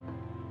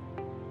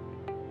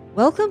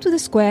Welcome to the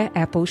Square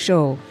Apple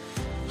Show.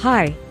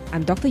 Hi,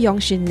 I'm Dr. Yong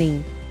Shin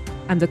Ning.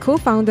 I'm the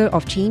co-founder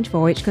of Change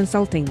Voyage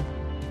Consulting.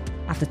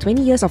 After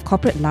 20 years of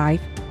corporate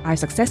life, I've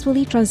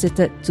successfully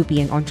transited to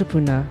be an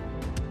entrepreneur.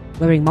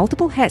 Wearing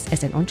multiple hats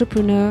as an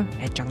entrepreneur,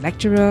 adjunct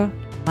lecturer,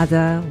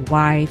 mother,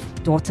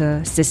 wife,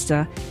 daughter,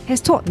 sister has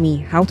taught me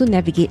how to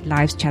navigate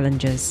life's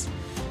challenges.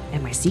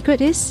 And my secret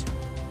is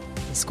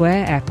the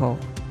Square Apple.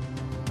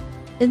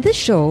 In this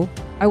show,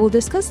 I will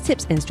discuss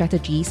tips and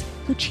strategies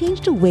to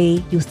change the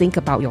way you think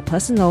about your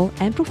personal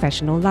and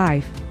professional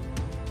life.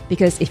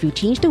 Because if you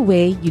change the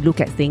way you look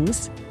at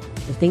things,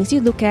 the things you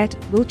look at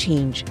will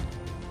change.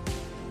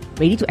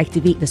 Ready to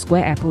activate the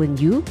Square Apple in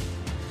you?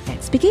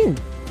 Let's begin!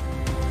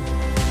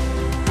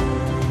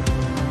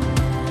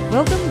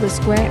 Welcome to the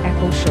Square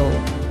Apple Show.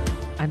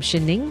 I'm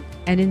Shin Ning,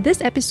 and in this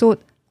episode,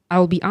 I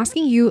will be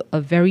asking you a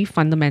very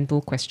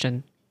fundamental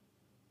question.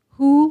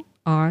 Who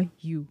are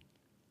you?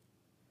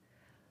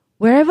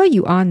 Wherever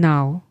you are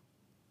now,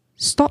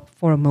 stop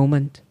for a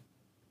moment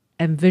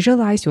and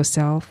visualize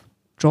yourself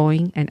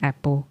drawing an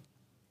apple.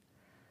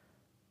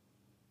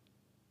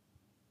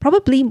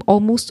 Probably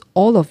almost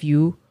all of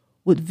you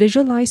would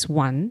visualize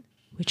one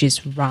which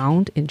is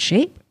round in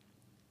shape,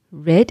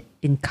 red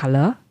in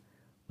color,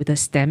 with a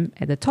stem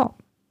at the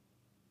top.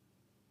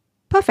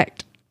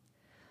 Perfect.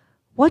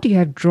 What you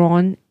have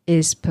drawn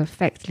is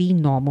perfectly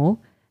normal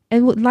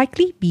and would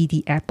likely be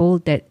the apple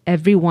that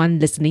everyone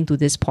listening to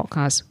this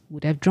podcast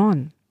would have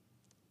drawn.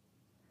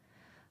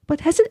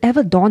 But has it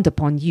ever dawned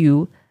upon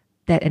you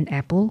that an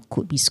apple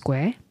could be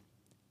square?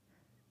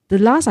 The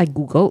last I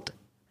googled,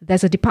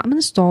 there's a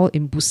department store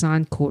in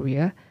Busan,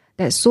 Korea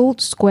that sold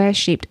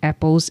square-shaped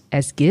apples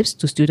as gifts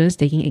to students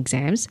taking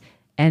exams,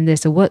 and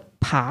there's the word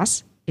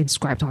pass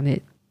inscribed on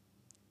it.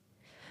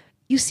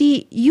 You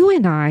see, you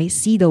and I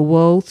see the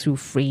world through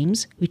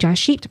frames which are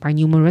shaped by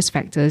numerous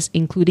factors,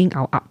 including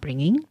our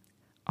upbringing,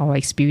 our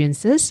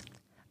experiences,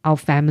 our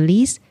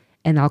families,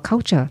 and our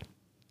culture.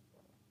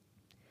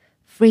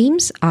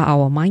 Frames are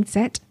our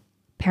mindset,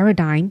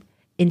 paradigm,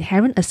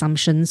 inherent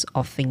assumptions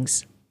of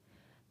things.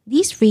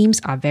 These frames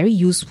are very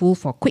useful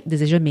for quick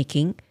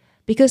decision-making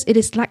because it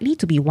is likely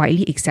to be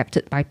widely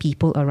accepted by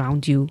people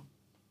around you.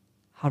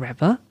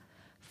 However,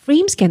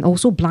 frames can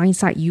also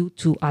blindside you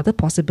to other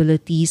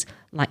possibilities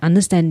like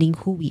understanding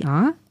who we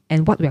are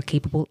and what we are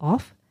capable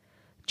of,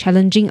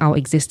 challenging our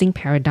existing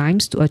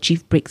paradigms to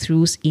achieve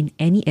breakthroughs in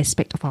any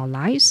aspect of our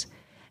lives,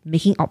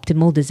 making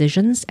optimal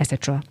decisions,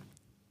 etc.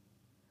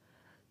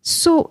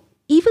 So,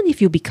 even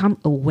if you become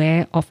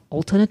aware of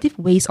alternative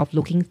ways of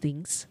looking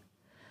things,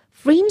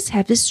 frames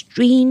have this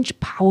strange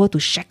power to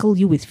shackle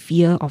you with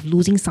fear of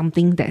losing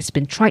something that has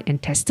been tried and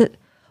tested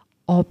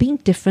or being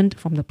different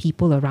from the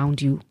people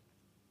around you.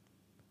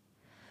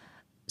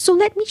 So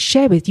let me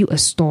share with you a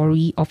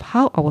story of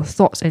how our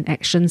thoughts and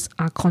actions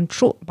are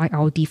controlled by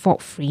our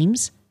default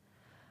frames.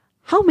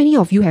 How many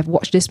of you have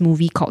watched this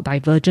movie called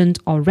Divergent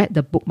or read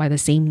the book by the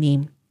same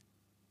name?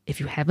 If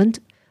you haven't,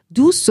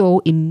 do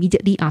so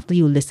immediately after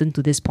you listen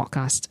to this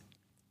podcast.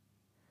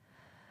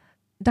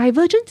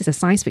 Divergent is a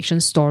science fiction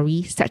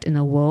story set in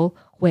a world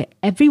where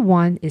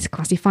everyone is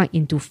classified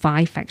into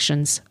 5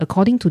 factions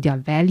according to their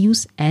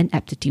values and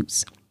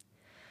aptitudes.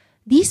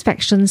 These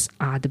factions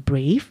are the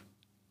brave,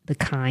 the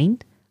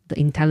kind, the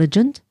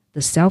intelligent,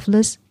 the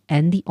selfless,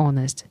 and the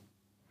honest.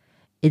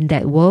 In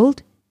that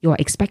world, you are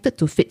expected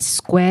to fit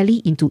squarely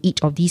into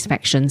each of these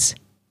factions.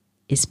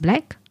 Is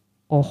black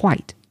or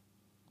white?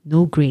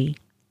 No grey.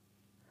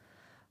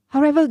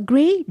 However,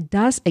 grey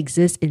does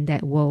exist in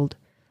that world,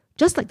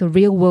 just like the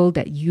real world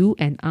that you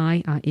and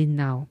I are in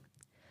now.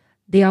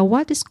 They are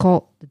what is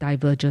called the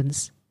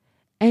divergents.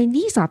 And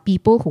these are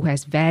people who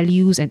has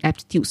values and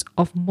aptitudes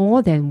of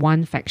more than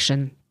one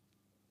faction.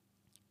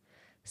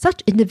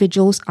 Such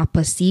individuals are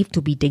perceived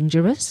to be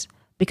dangerous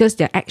because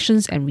their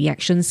actions and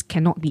reactions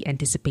cannot be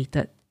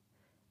anticipated.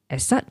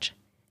 As such,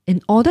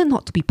 in order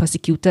not to be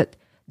persecuted,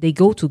 they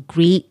go to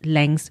great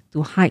lengths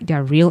to hide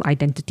their real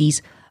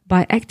identities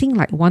by acting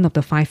like one of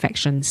the 5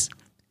 factions.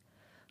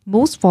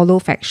 Most follow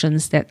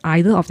factions that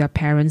either of their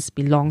parents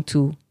belong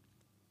to.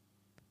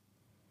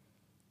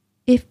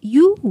 If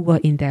you were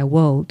in their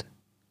world,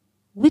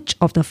 which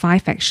of the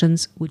 5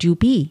 factions would you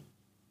be?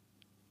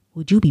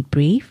 Would you be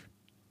brave,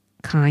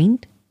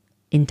 kind,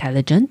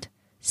 intelligent,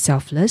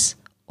 selfless,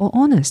 or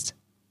honest?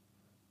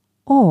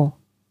 Or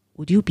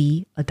would you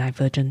be a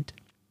divergent?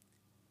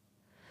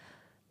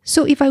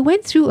 So if I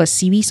went through a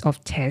series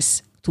of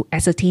tests to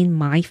ascertain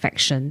my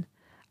faction,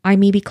 I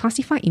may be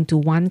classified into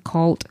one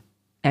called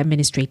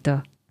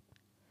administrator.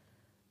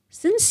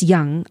 Since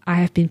young, I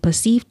have been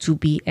perceived to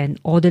be an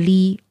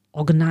orderly,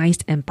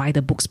 organized, and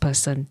by-the-books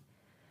person.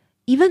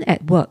 Even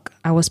at work,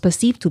 I was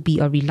perceived to be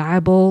a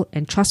reliable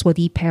and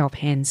trustworthy pair of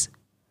hands.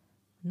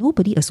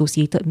 Nobody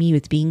associated me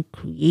with being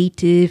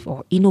creative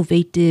or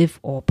innovative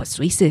or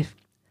persuasive.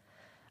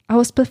 I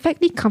was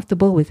perfectly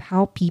comfortable with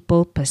how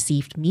people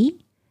perceived me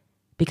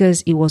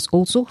because it was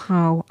also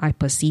how I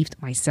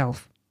perceived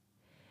myself.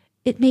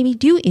 It may be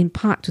due in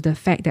part to the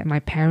fact that my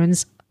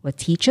parents were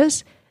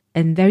teachers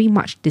and very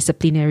much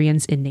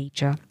disciplinarians in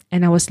nature,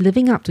 and I was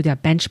living up to their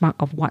benchmark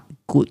of what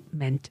good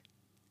meant.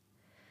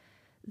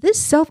 This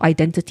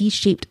self-identity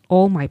shaped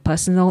all my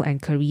personal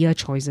and career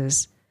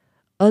choices.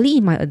 Early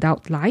in my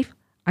adult life,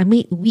 I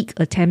made weak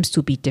attempts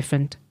to be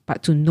different,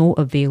 but to no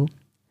avail.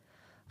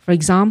 For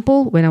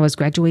example, when I was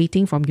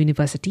graduating from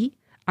university,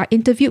 I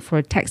interviewed for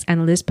a tax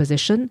analyst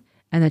position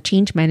and a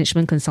change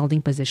management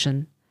consulting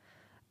position.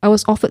 I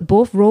was offered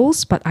both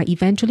roles, but I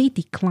eventually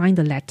declined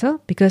the latter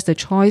because the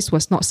choice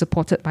was not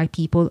supported by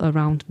people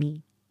around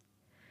me.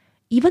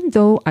 Even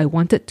though I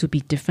wanted to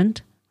be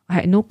different, I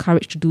had no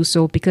courage to do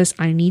so because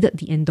I needed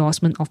the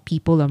endorsement of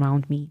people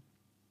around me.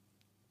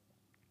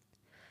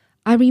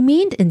 I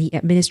remained in the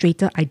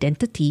administrator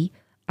identity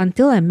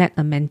until I met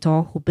a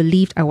mentor who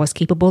believed I was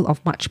capable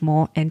of much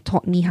more and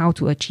taught me how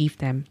to achieve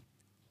them.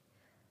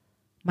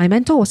 My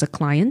mentor was a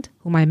client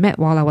whom I met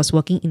while I was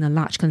working in a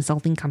large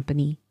consulting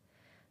company.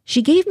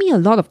 She gave me a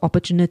lot of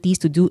opportunities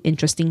to do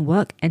interesting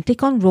work and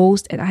take on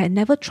roles that I had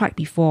never tried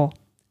before.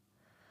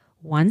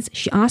 Once,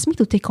 she asked me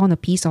to take on a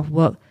piece of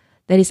work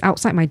that is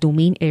outside my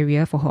domain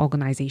area for her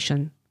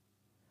organization.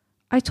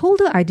 I told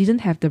her I didn't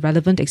have the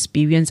relevant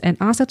experience and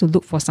asked her to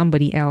look for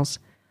somebody else.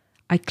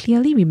 I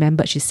clearly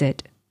remembered she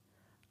said,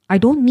 "I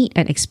don't need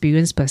an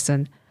experienced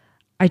person.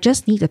 I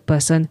just need a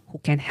person who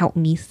can help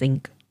me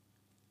think."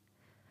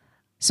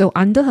 So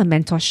under her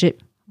mentorship,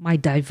 my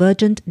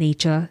divergent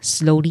nature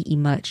slowly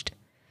emerged.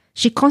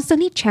 She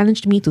constantly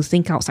challenged me to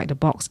think outside the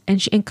box,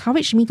 and she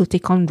encouraged me to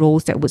take on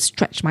roles that would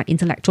stretch my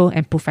intellectual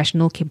and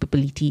professional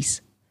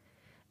capabilities.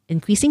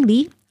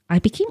 Increasingly, I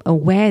became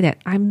aware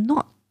that I'm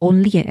not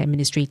only an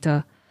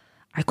administrator.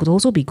 I could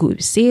also be good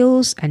with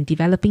sales and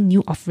developing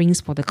new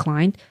offerings for the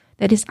client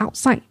that is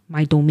outside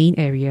my domain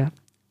area.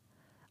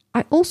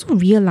 I also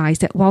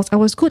realized that whilst I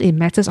was good in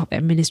matters of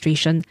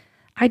administration,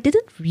 I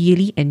didn't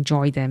really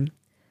enjoy them.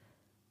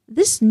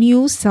 This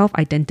new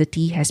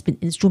self-identity has been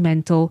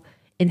instrumental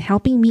in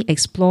helping me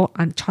explore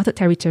uncharted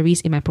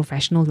territories in my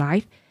professional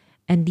life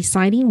and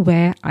deciding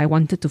where I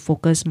wanted to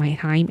focus my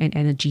time and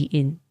energy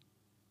in.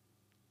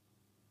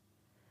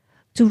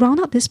 To round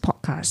out this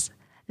podcast,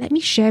 let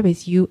me share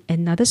with you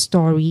another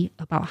story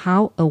about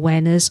how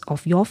awareness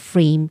of your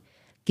frame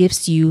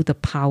gives you the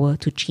power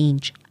to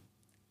change.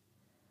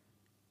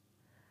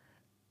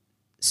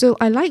 So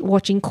I like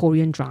watching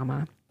Korean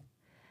drama,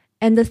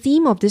 and the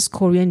theme of this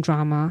Korean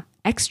drama,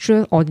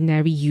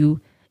 Extraordinary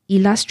You,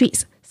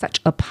 illustrates such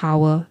a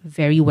power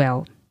very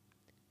well.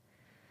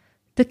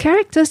 The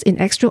characters in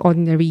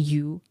Extraordinary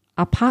You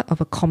are part of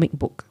a comic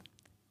book.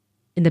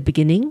 In the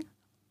beginning,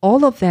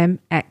 all of them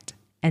act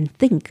and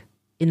think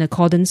in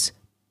accordance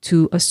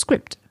to a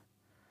script.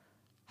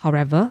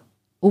 However,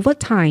 over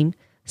time,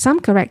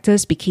 some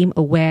characters became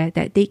aware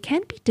that they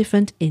can be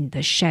different in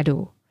the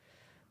shadow,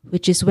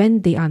 which is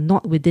when they are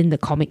not within the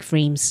comic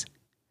frames.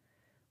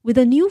 With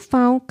a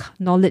newfound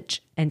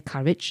knowledge and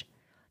courage,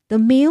 the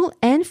male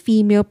and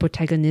female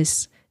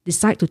protagonists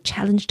decide to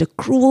challenge the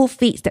cruel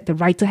fates that the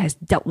writer has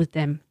dealt with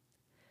them.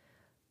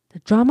 The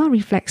drama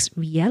reflects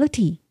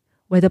reality,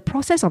 where the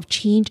process of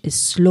change is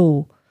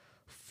slow,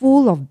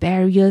 full of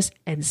barriers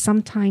and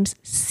sometimes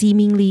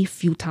seemingly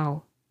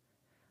futile.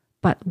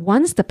 But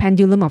once the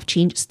pendulum of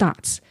change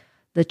starts,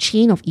 the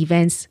chain of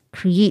events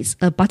creates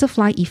a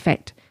butterfly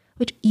effect,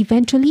 which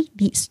eventually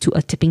leads to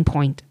a tipping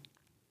point.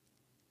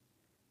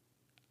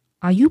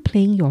 Are you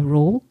playing your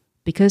role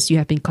because you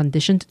have been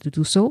conditioned to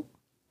do so?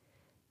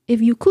 If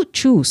you could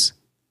choose,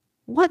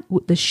 what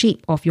would the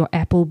shape of your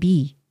apple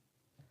be?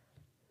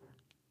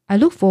 I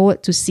look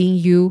forward to seeing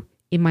you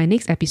in my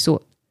next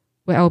episode,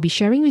 where I'll be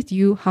sharing with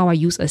you how I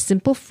use a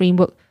simple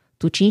framework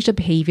to change the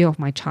behavior of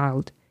my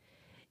child.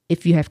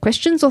 If you have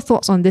questions or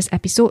thoughts on this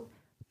episode,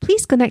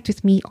 please connect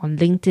with me on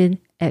LinkedIn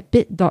at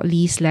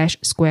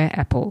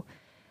bit.ly/squareapple.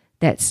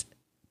 That's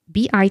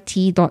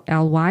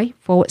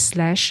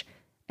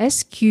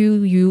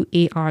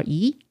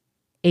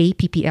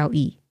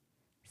bit.ly/SQUAREAPPLE.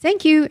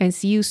 Thank you and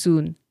see you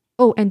soon.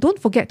 Oh, and don't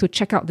forget to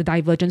check out the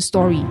Divergent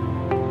story.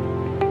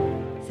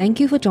 Thank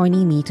you for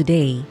joining me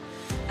today.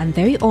 I'm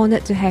very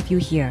honored to have you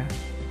here.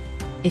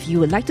 If you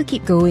would like to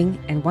keep going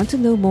and want to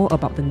know more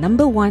about the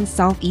 #1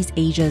 Southeast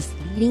Asia's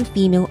leading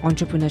female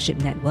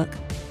entrepreneurship network,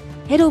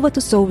 head over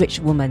to Soul Rich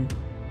Woman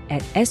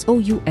at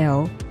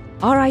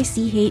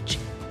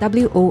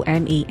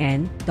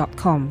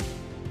soulrichwoman.com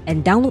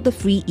and download the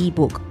free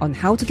ebook on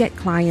how to get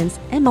clients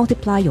and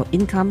multiply your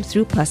income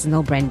through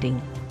personal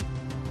branding.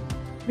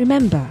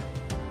 Remember,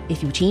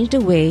 if you change the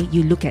way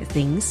you look at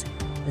things,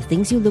 the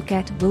things you look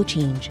at will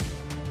change.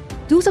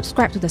 Do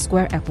subscribe to The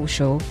Square Apple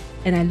Show,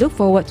 and I look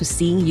forward to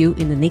seeing you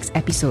in the next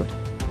episode.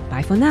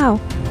 Bye for now.